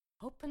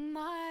Open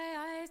my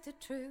eyes to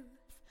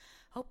truth,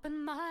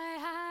 open my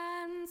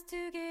hands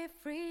to give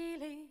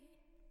freely.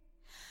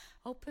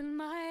 Open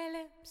my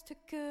lips to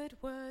good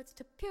words,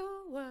 to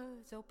pure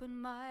words,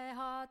 open my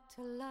heart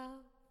to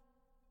love.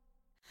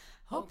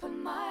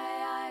 Open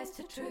my eyes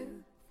to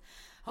truth,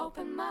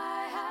 open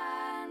my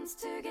hands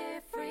to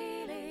give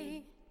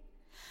freely.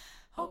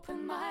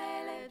 Open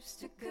my lips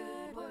to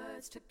good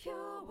words, to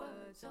pure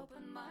words,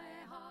 open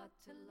my heart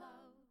to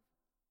love.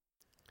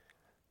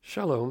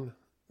 Shalom,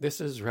 this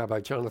is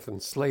Rabbi Jonathan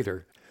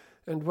Slater,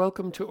 and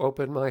welcome to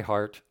Open My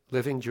Heart,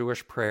 Living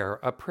Jewish Prayer,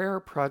 a prayer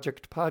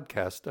project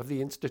podcast of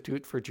the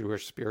Institute for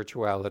Jewish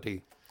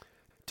Spirituality.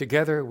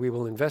 Together, we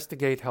will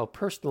investigate how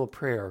personal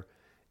prayer,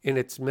 in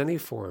its many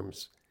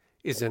forms,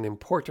 is an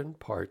important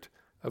part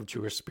of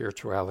Jewish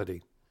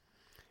spirituality.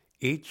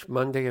 Each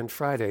Monday and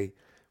Friday,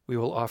 we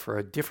will offer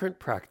a different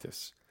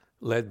practice,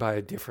 led by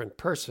a different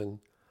person,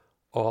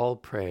 all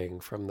praying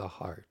from the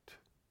heart.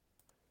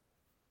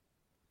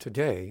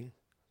 Today,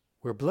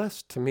 we're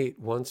blessed to meet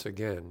once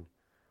again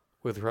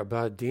with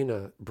Rabba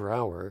Dina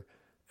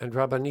and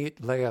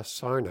Rabbanit Leah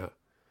Sarna,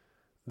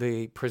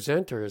 the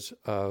presenters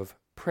of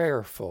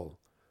PrayerFull,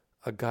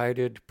 a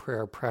guided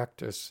prayer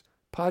practice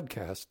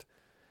podcast,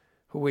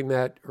 who we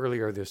met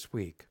earlier this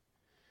week.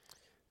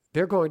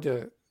 They're going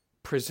to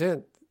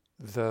present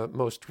the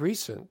most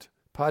recent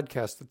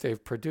podcast that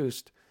they've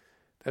produced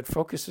that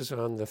focuses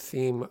on the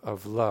theme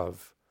of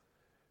love,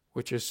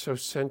 which is so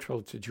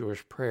central to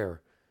Jewish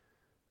prayer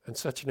and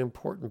such an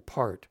important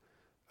part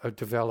of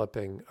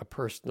developing a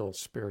personal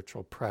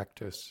spiritual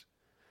practice.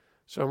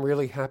 So I'm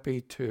really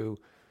happy to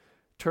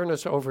turn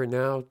us over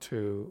now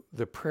to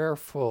the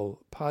PrayerFull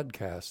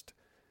podcast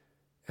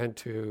and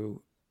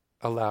to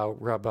allow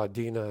Rabba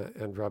Dina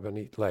and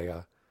Rabbanit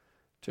Leah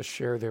to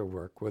share their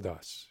work with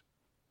us.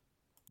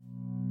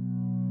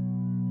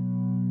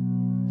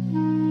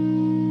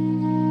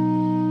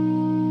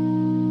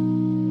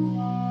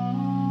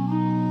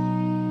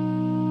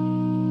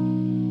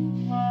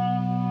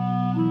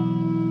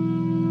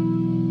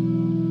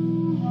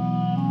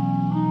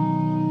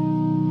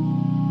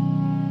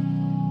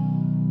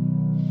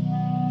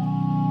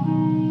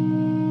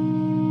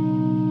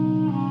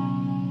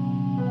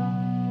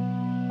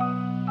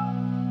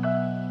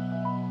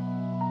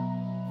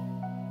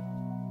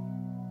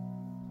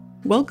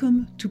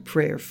 Welcome to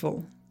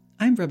PrayerFull.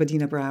 I'm Rabba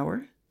Dina.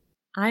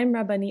 I'm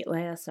Rabbanit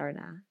Leah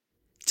Sarna.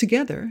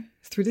 Together,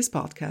 through this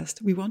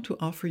podcast, we want to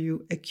offer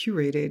you a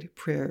curated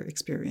prayer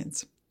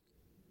experience.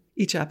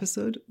 Each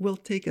episode will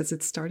take as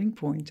its starting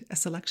point a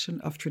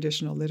selection of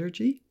traditional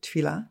liturgy,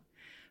 tefillah,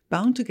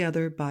 bound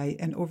together by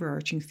an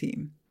overarching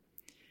theme.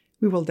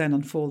 We will then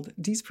unfold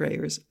these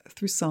prayers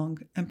through song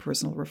and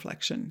personal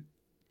reflection.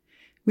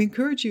 We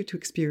encourage you to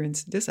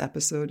experience this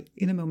episode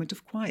in a moment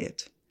of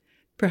quiet,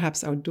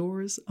 perhaps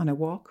outdoors, on a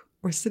walk,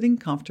 or sitting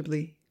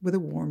comfortably with a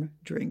warm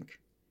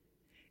drink.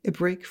 A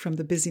break from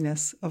the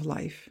busyness of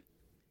life,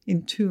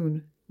 in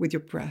tune with your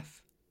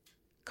breath,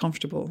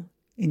 comfortable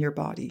in your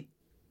body,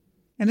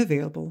 and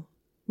available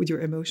with your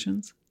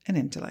emotions and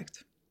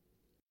intellect.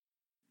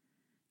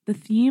 The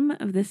theme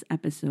of this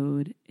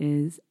episode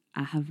is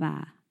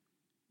Ahava,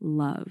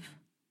 love.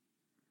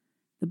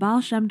 The Baal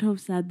Shem Tov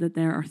said that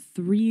there are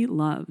three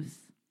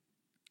loves: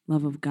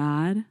 love of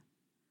God,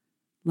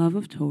 love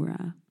of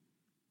Torah,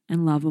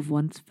 and love of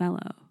one's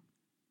fellow.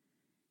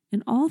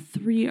 And all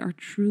three are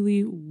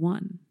truly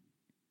one.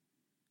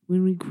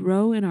 When we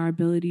grow in our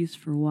abilities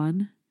for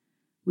one,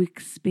 we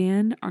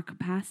expand our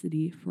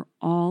capacity for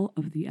all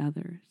of the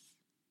others.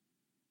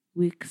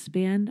 We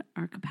expand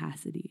our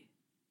capacity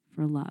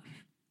for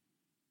love.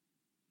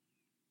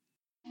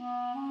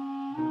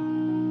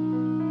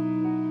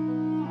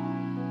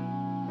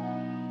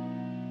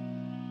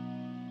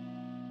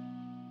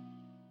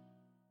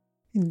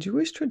 In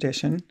Jewish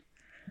tradition,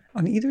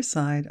 on either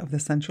side of the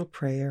central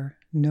prayer,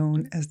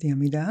 known as the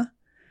Amidah,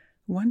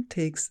 one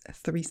takes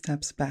 3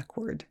 steps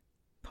backward,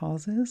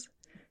 pauses,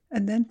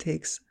 and then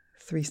takes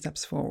 3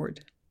 steps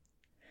forward.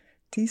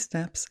 These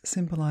steps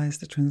symbolize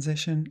the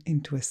transition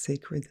into a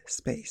sacred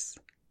space.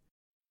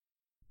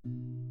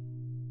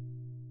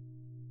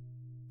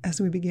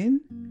 As we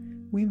begin,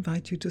 we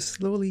invite you to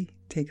slowly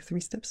take 3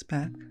 steps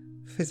back,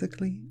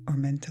 physically or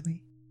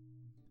mentally.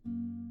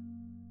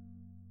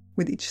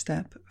 With each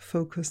step,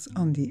 focus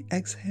on the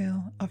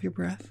exhale of your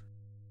breath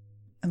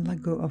and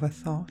let go of a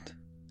thought,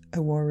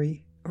 a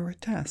worry, or a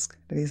task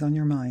that is on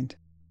your mind.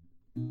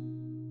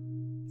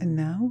 And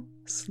now,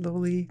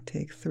 slowly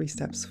take 3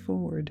 steps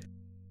forward,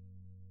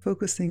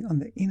 focusing on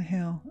the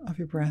inhale of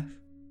your breath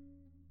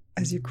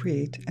as you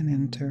create and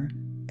enter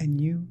a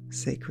new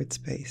sacred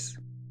space.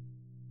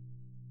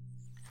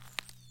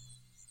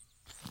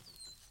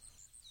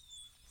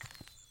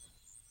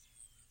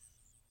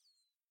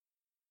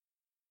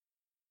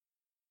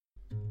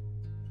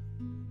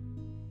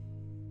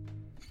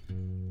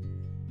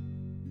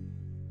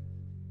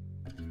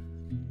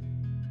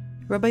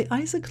 Rabbi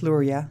Isaac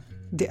Luria,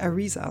 the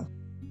Arizal,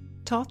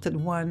 taught that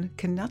one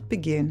cannot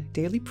begin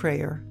daily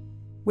prayer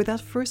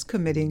without first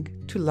committing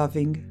to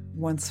loving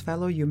one's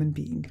fellow human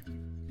being.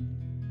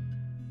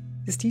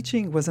 This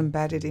teaching was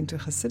embedded into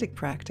Hasidic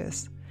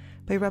practice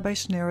by Rabbi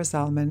Shneur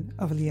Zalman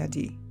of Leah,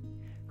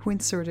 who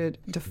inserted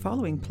the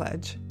following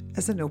pledge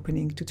as an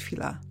opening to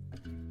Tefillah.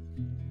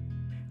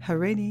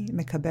 Hareini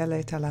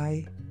mekabelet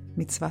alai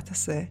mitzvat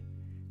aseh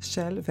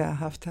shel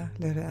ve'ahavta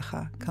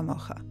lerecha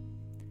kamocha.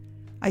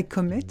 I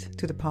commit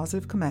to the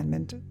positive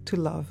commandment to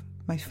love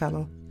my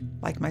fellow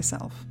like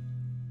myself.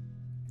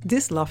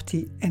 This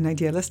lofty and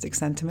idealistic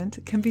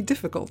sentiment can be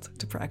difficult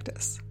to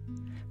practice,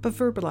 but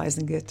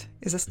verbalizing it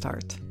is a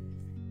start.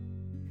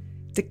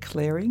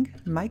 Declaring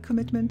my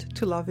commitment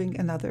to loving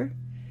another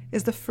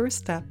is the first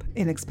step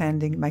in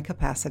expanding my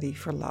capacity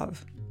for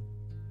love.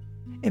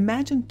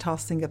 Imagine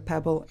tossing a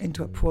pebble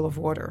into a pool of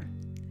water,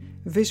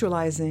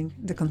 visualizing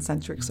the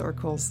concentric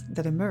circles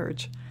that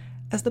emerge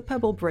as the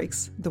pebble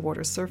breaks the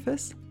water's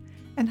surface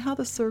and how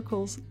the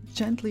circles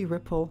gently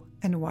ripple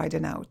and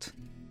widen out.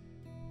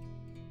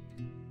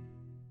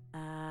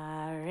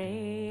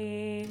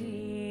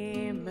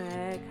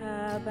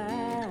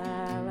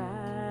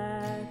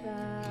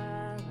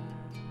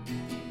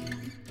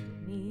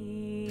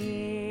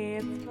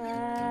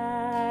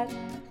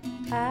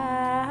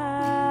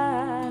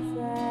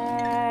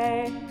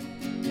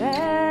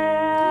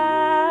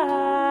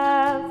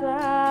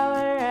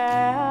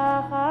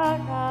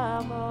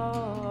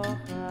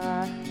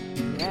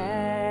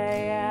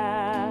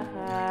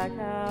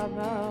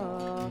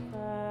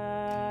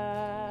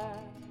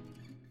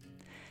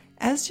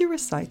 As you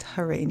recite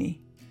Hareini,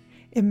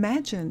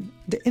 imagine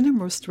the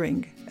innermost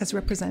ring as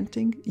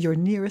representing your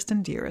nearest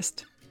and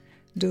dearest,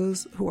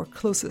 those who are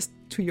closest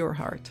to your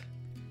heart,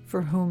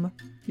 for whom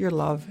your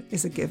love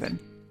is a given.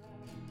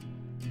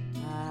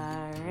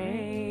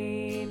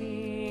 Hareini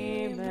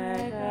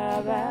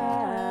mekabelet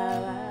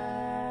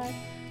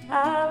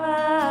alai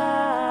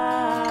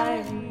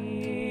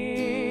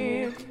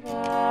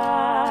mitzvat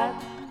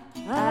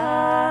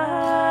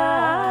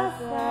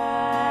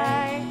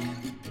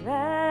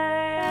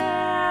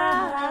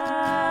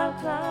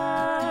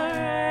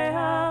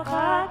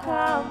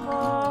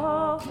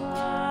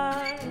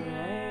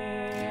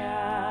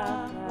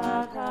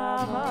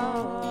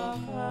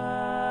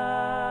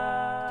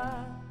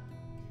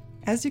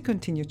As you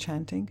continue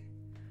chanting,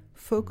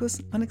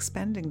 focus on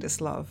expanding this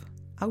love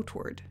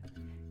outward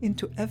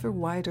into ever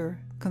wider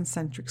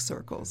concentric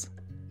circles,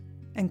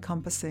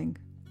 encompassing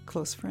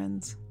close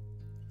friends,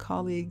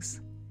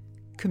 colleagues,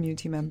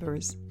 community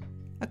members,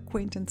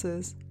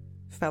 acquaintances,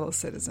 fellow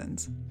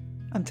citizens,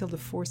 until the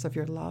force of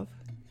your love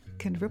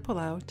can ripple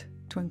out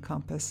to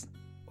encompass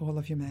all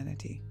of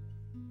humanity.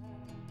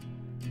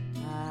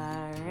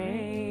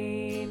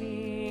 Hareini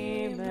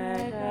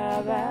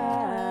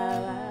mekabelet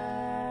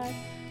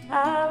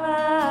alai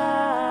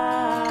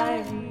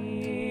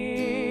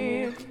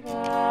mitzvat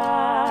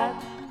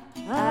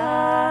aseh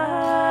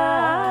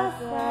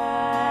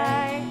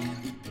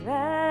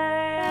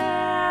ve'ahavta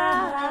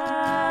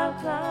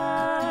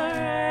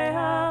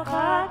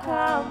re'acha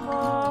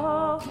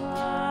kamocha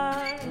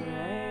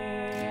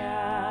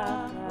re'acha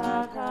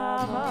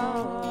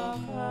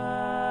kamocha.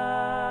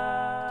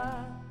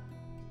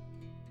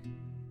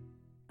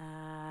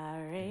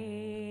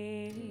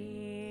 Hareini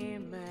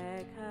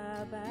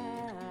mekabelet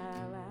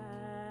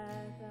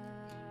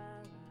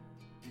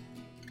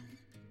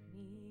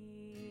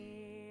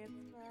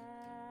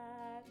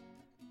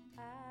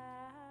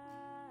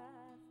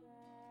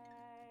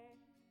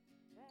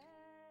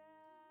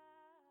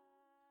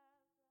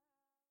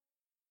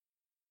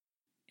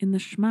In the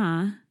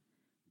Shema,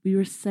 we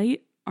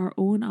recite our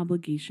own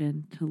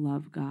obligation to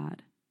love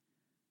God.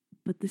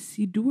 But the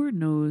Siddur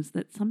knows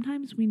that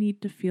sometimes we need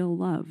to feel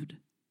loved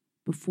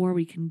before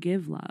we can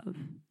give love,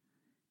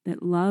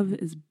 that love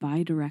is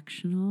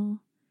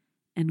bidirectional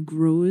and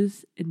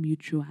grows in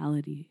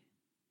mutuality.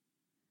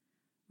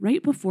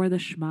 Right before the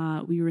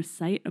Shema, we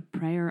recite a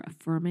prayer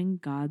affirming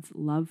God's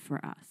love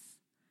for us.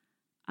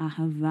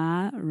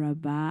 Ahava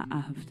Rabba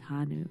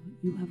ahavtanu.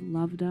 You have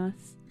loved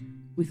us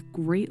with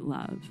great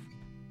love.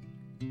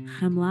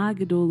 Chamla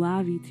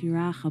gedola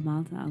v'tira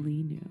chamalta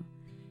alinu.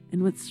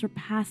 And with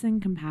surpassing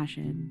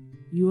compassion,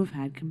 you have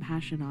had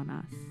compassion on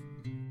us.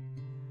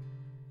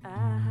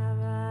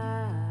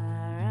 Ahava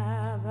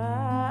Rabba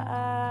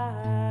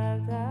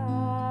ahavtanu.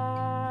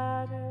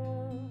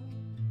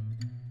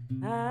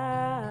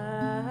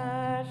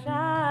 Hashem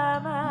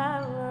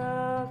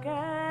Elokeinu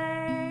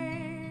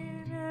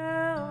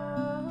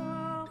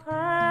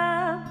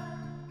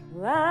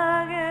chamla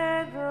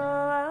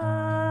gedola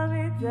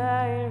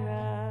v'tira.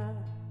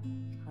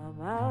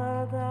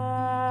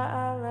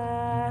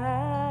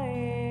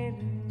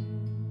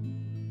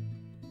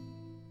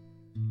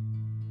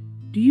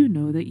 Do you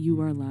know that you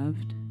are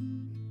loved?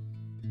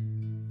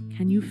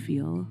 Can you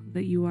feel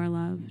that you are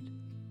loved?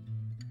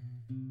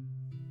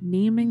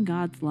 Naming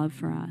God's love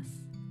for us,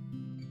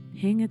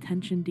 paying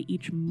attention to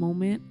each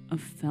moment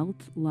of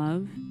felt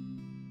love,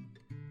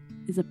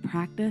 is a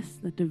practice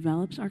that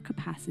develops our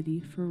capacity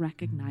for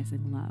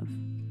recognizing love,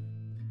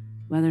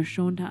 whether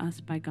shown to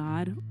us by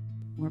God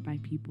or by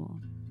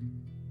people.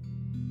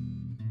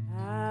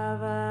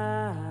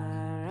 Rabba,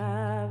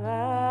 Rabba,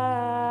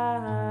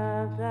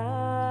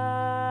 Rabba.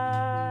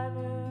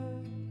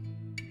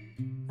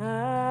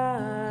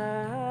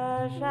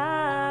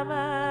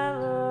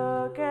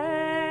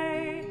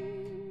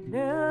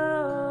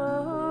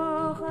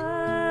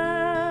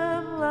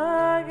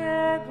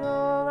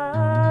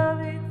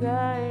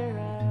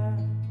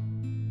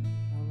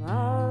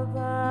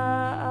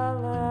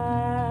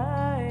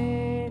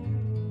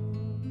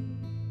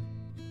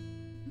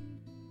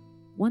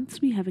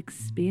 once we have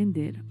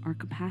expanded our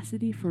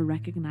capacity for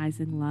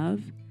recognizing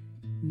love,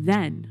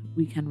 then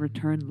we can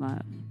return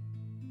love.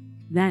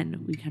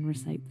 Then we can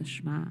recite the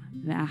Shema.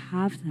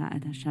 Ve'ahavta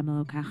et Hashem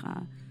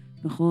Elokecha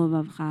v'chol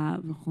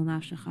levavcha v'chol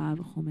nafshecha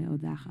v'chol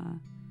me'odecha.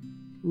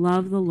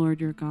 Love the Lord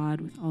your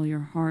God with all your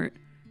heart,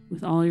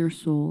 with all your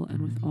soul,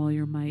 and with all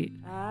your might.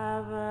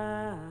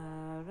 Rabba,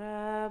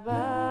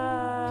 Rabba,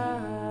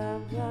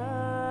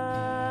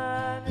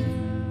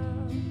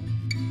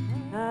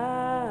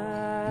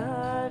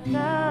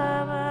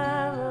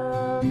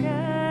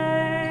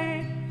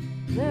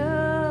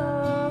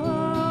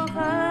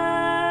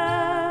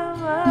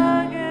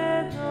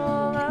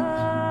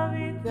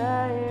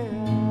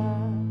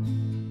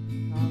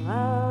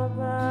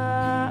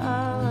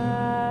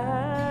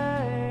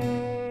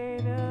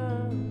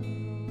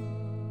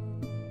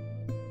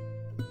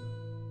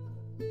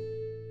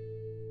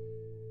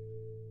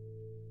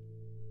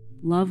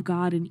 Love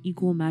God in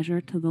equal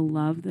measure to the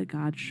love that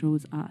God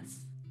shows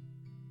us,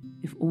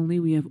 if only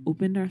we have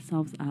opened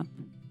ourselves up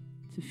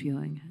to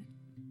feeling it.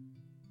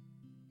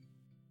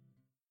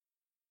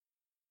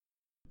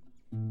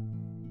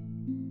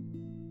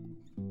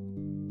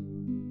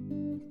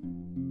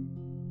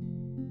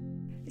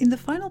 In the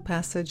final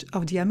passage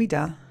of the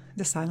Amidah,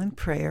 the silent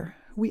prayer,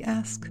 we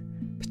ask,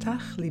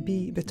 Ptach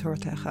libi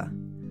b'tortecha,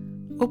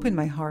 open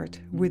my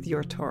heart with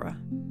your Torah.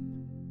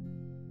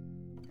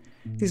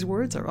 These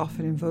words are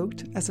often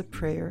invoked as a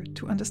prayer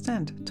to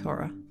understand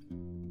Torah.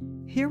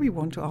 Here we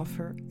want to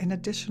offer an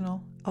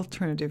additional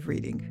alternative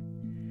reading,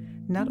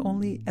 not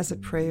only as a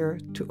prayer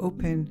to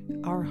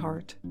open our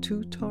heart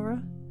to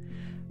Torah,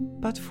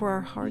 but for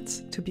our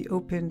hearts to be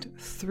opened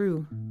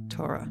through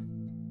Torah.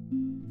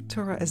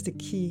 Torah as the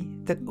key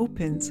that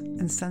opens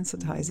and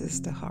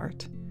sensitizes the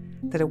heart,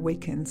 that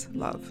awakens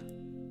love.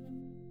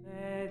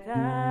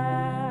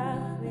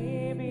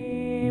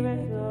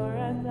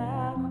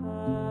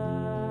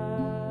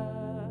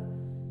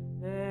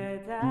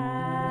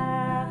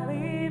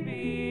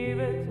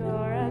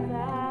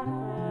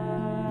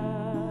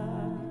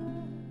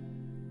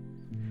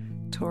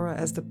 Torah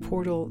as the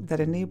portal that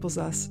enables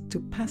us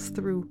to pass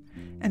through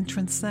and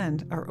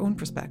transcend our own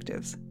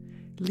perspectives,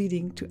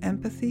 leading to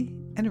empathy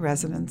and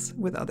resonance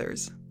with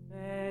others.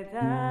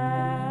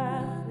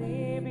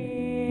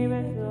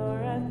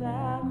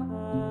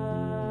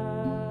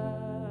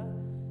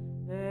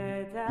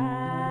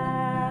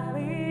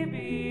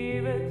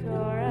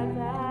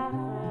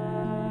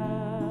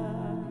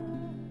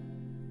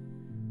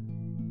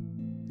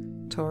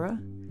 Torah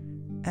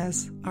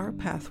as our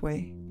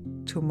pathway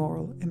to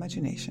moral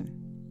imagination.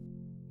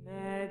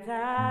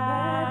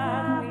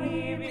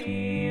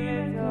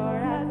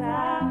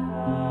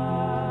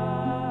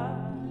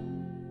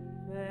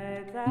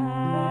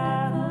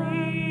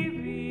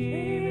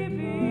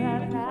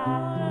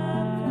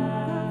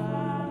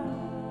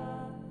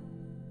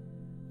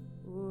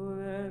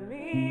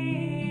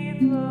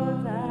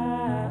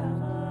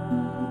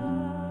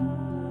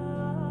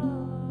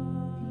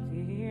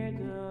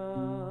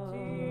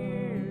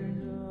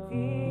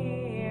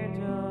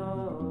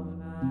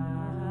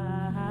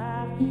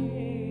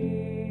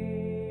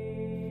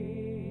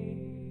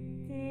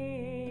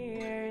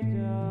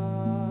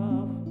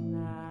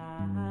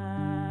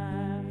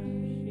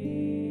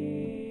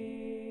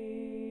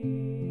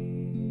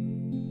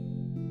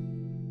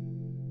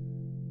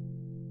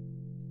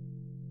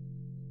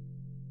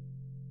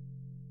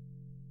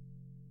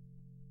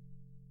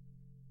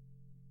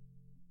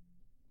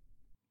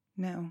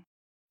 Now,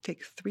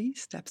 take 3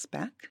 steps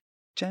back,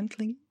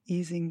 gently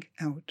easing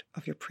out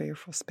of your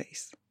prayerful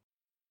space,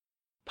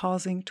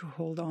 pausing to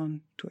hold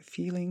on to a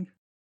feeling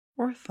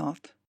or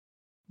thought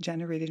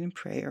generated in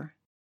prayer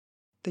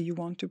that you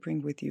want to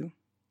bring with you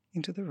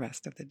into the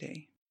rest of the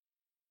day.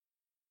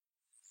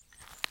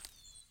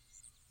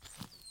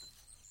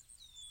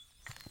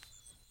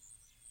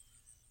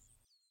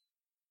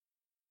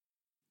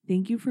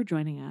 Thank you for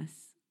joining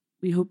us.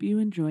 We hope you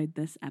enjoyed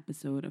this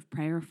episode of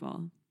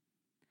PrayerFull.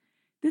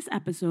 This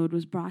episode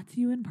was brought to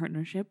you in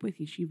partnership with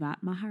Yeshivat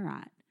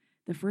Maharat,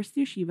 the first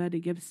yeshiva to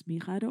give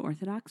smicha to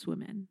Orthodox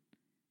women,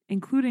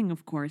 including,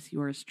 of course,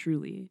 yours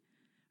truly.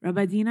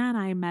 Rabba Dina and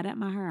I met at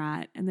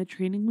Maharat, and the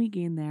training we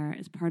gained there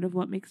is part of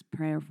what makes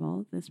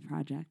PrayerFull, this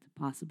project,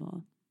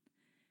 possible.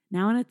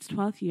 Now in its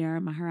 12th year,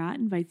 Maharat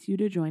invites you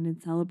to join in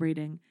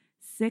celebrating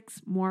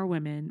 6 more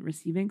women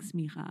receiving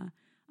smicha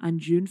on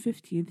June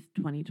 15th,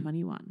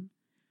 2021.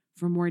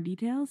 For more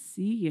details,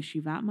 see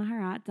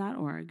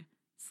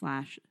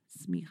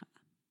yeshivatmaharat.org/smicha.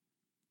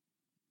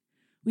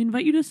 We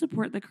invite you to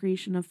support the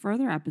creation of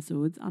further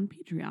episodes on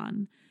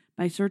Patreon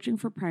by searching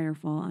for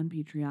PrayerFull on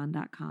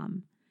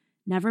patreon.com.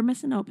 Never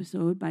miss an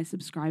episode by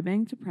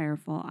subscribing to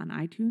PrayerFull on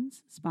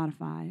iTunes,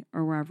 Spotify,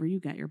 or wherever you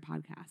get your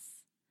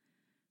podcasts.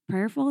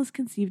 PrayerFull is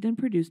conceived and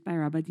produced by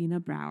Rabba Dina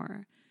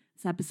Brower.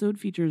 This episode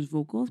features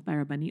vocals by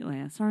Rabbanit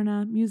Leah,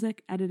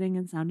 music, editing,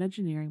 and sound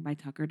engineering by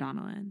Tucker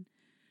Donnellan.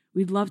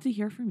 We'd love to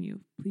hear from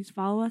you. Please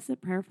follow us at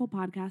PrayerFull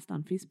Podcast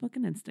on Facebook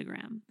and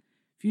Instagram.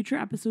 Future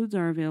episodes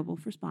are available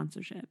for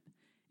sponsorship.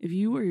 If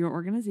you or your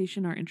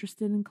organization are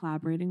interested in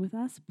collaborating with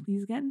us,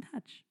 please get in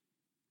touch.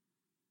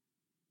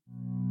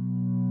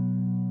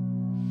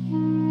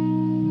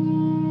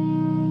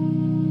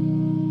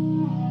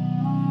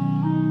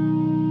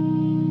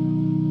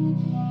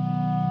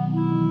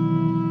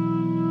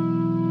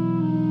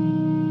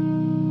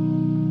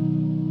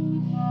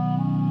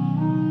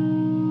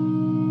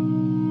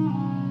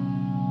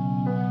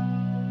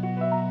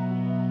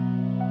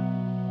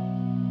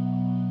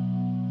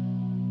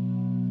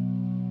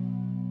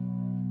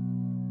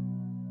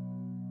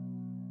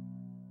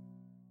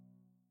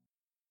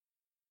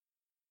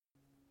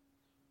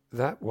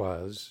 That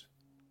was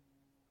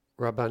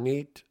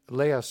Rabbanit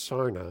Leah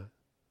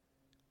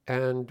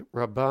and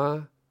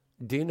Rabba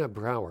Dina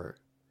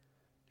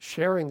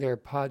sharing their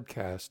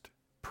podcast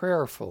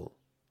PrayerFull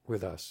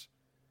with us,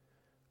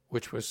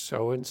 which was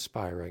so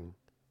inspiring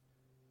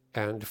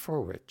and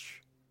for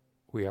which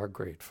we are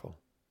grateful.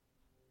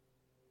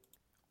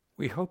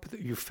 We hope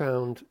that you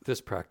found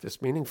this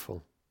practice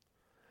meaningful.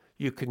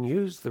 You can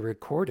use the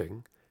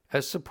recording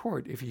as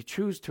support if you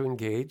choose to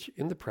engage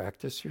in the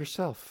practice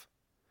yourself,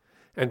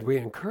 and we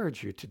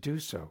encourage you to do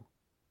so.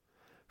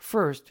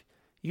 First,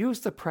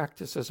 use the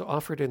practice as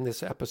offered in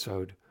this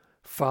episode,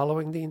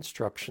 following the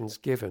instructions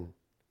given.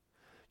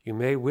 You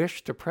may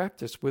wish to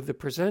practice with the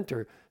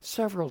presenter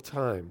several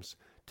times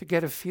to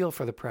get a feel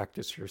for the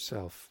practice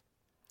yourself.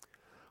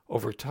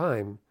 Over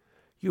time,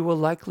 you will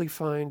likely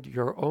find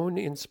your own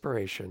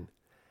inspiration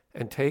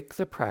and take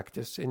the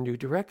practice in new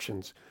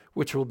directions,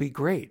 which will be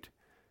great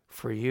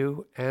for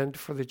you and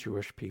for the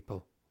Jewish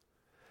people.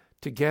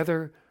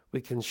 Together, we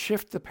can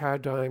shift the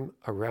paradigm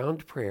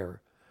around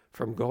prayer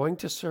from going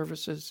to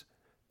services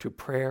to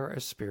prayer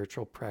as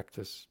spiritual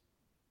practice.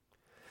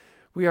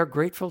 We are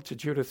grateful to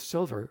Judith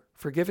Silver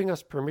for giving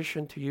us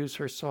permission to use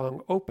her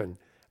song Open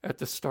at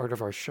the start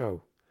of our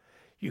show.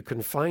 You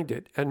can find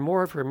it and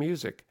more of her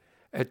music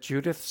at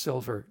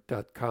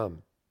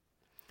judithsilver.com.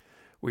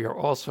 We are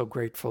also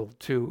grateful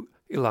to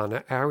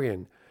Ilana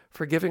Arian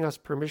for giving us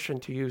permission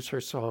to use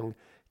her song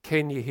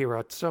Ken Yehi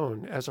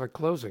Ratzon as our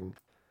closing.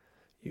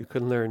 You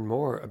can learn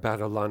more about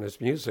Ilana's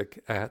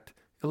music at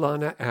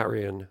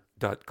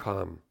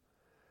ilanaarian.com.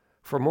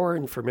 For more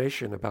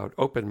information about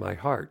Open My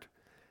Heart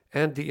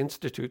and the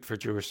Institute for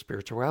Jewish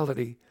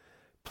Spirituality,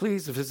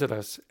 please visit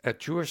us at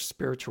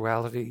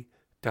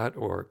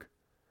jewishspirituality.org.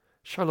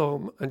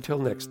 Shalom until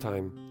next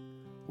time.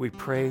 We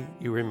pray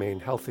you remain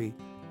healthy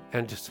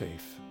and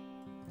safe.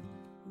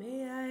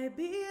 May I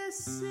be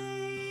safe.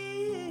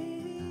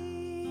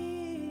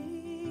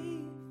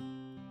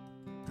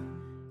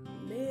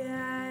 May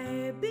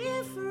I be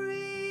free.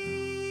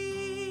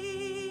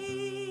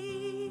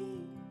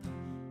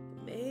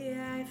 May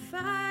I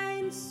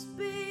find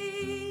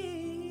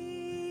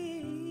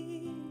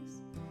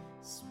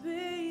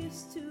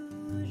space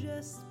to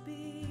just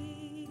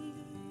be.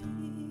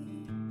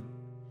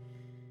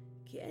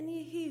 Can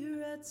you hear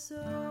that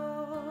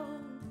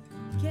song?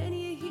 Can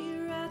you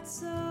hear that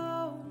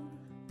song?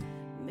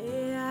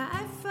 May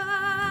I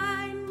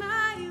find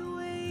my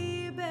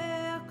way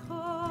back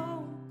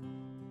home.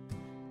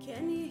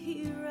 Can you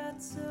hear that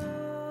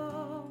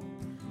song?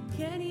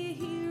 Can you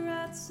hear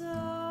that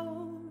song?